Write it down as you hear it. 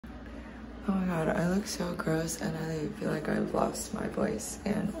Oh my god, I look so gross and I feel like I've lost my voice.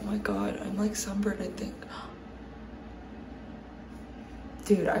 And oh my god, I'm like sunburned, I think.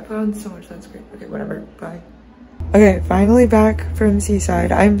 Dude, I put on so much sunscreen. Okay, whatever. Bye. Okay, finally back from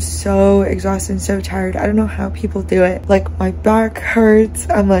Seaside. I'm so exhausted and so tired. I don't know how people do it. Like, my back hurts.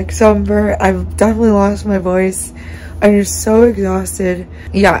 I'm like sunburned. I've definitely lost my voice. I'm just so exhausted.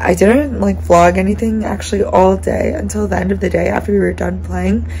 Yeah, I didn't like vlog anything actually all day until the end of the day after we were done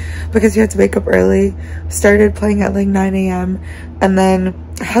playing, because we had to wake up early. Started playing at like 9 a.m. and then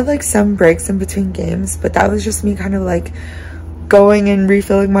I had like some breaks in between games, but that was just me kind of like going and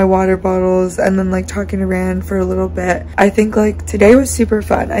refilling my water bottles and then like talking to Rand for a little bit. I think like today was super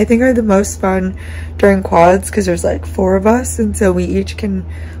fun. I think I had the most fun during quads because there's like 4 of us, and so we each can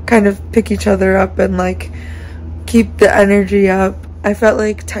kind of pick each other up and like keep the energy up. I felt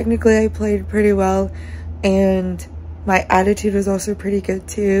like technically I played pretty well and my attitude was also pretty good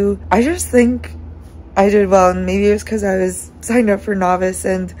too. I just think I did well, and maybe it was because I was signed up for novice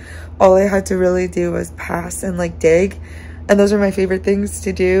and all I had to really do was pass and like dig, and those are my favorite things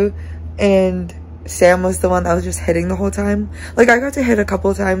to do. And Sam was the one that was just hitting the whole time. Like, I got to hit a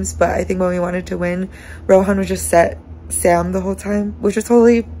couple times, but I think when we wanted to win, Rohan would just set Sam the whole time, which was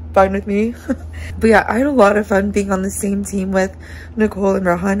totally fine with me. But yeah, I had a lot of fun being on the same team with Nicole and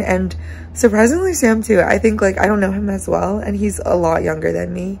Rohan, and surprisingly Sam too. I think like I don't know him as well, and he's a lot younger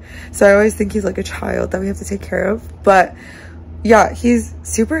than me, so I always think he's like a child that we have to take care of. But yeah, he's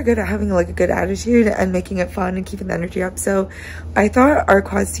super good at having like a good attitude and making it fun and keeping the energy up. So I thought our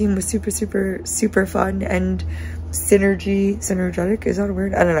quads team was super fun and synergetic, is that a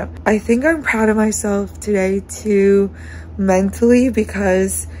word? I don't know. I think I'm proud of myself today too, mentally,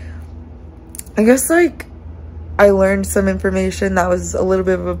 because I guess like I learned some information that was a little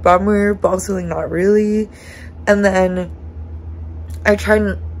bit of a bummer, but also like not really. And then I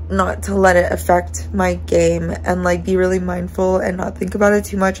tried not to let it affect my game and like be really mindful and not think about it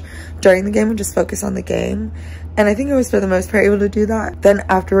too much during the game and just focus on the game. And I think I was for the most part able to do that. Then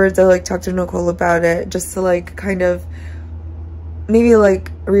afterwards I like talked to Nicole about it just to like kind of maybe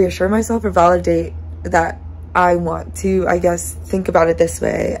like reassure myself or validate that I want to, I guess, think about it this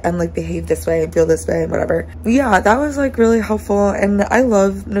way and like behave this way and feel this way and whatever. Yeah, that was like really helpful, and I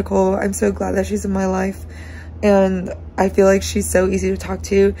love Nicole. I'm so glad that she's in my life, and I feel like she's so easy to talk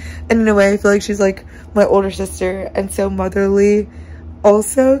to, and in a way I feel like she's like my older sister and so motherly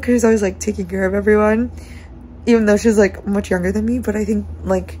also, because she's always like taking care of everyone, even though she's like much younger than me. But I think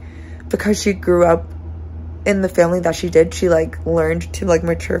like because she grew up in the family that she did, she like learned to like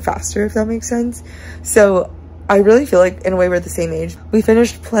mature faster, if that makes sense. So I really feel like in a way we're the same age. We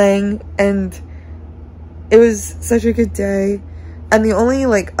finished playing and it was such a good day, and the only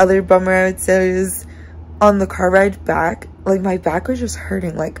like other bummer I would say is on the car ride back, like my back was just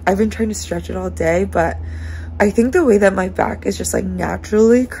hurting. Like I've been trying to stretch it all day, but I think the way that my back is just like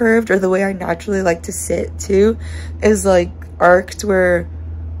naturally curved, or the way I naturally like to sit too, is like arched, where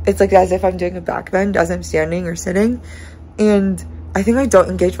it's like as if I'm doing a back bend as I'm standing or sitting. And I think I don't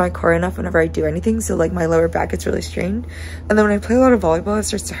engage my core enough whenever I do anything, so like my lower back gets really strained. And then when I play a lot of volleyball, it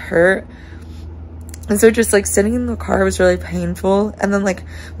starts to hurt. And so just like sitting in the car was really painful, and then like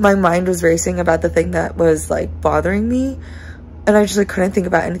my mind was racing about the thing that was like bothering me, and I just like couldn't think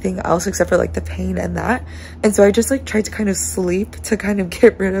about anything else except for like the pain and that. And so I just like tried to kind of sleep to kind of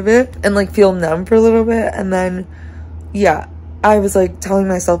get rid of it and like feel numb for a little bit. And then yeah, I was like telling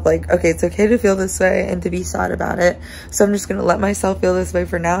myself like, okay, it's okay to feel this way and to be sad about it, so I'm just gonna let myself feel this way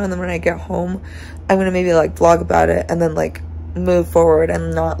for now, and then when I get home I'm gonna maybe like vlog about it and then like move forward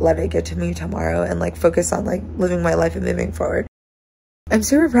and not let it get to me tomorrow, and like focus on like living my life and moving forward. I'm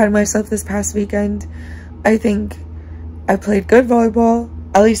super proud of myself this past weekend. I think I played good volleyball,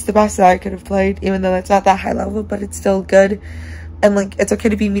 at least the best that I could have played, even though it's not that high level, but it's still good. And like it's okay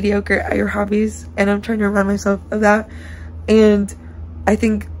to be mediocre at your hobbies, and I'm trying to remind myself of that. And I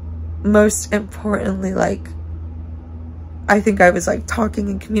think most importantly, like I think I was like talking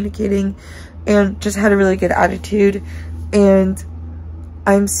and communicating and just had a really good attitude. And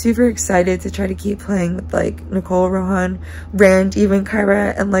I'm super excited to try to keep playing with like Nicole, Rohan, Rand, even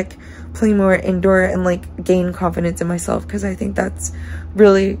Kyra, and like play more indoor and like gain confidence in myself, because I think that's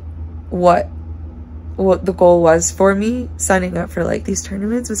really what the goal was for me signing up for like these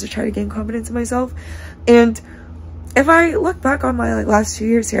tournaments, was to try to gain confidence in myself. And if I look back on my like last 2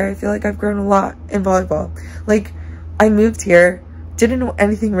 years here, I feel like I've grown a lot in volleyball. Like I moved here, didn't know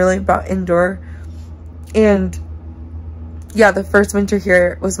anything really about indoor, and yeah, the first winter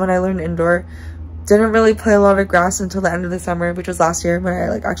here was when I learned indoor. Didn't really play a lot of grass until the end of the summer, which was last year when I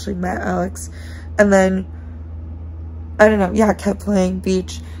like actually met Alex. And then I don't know, yeah, kept playing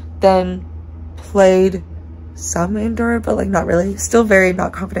beach. Then played some indoor, but like not really. Still very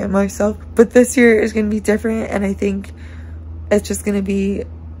not confident in myself. But this year is gonna be different, and I think it's just gonna be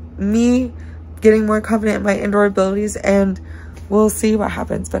me getting more confident in my indoor abilities, and we'll see what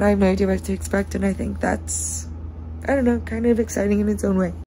happens. But I have no idea what to expect, and I think that's, I don't know, kind of exciting in its own way.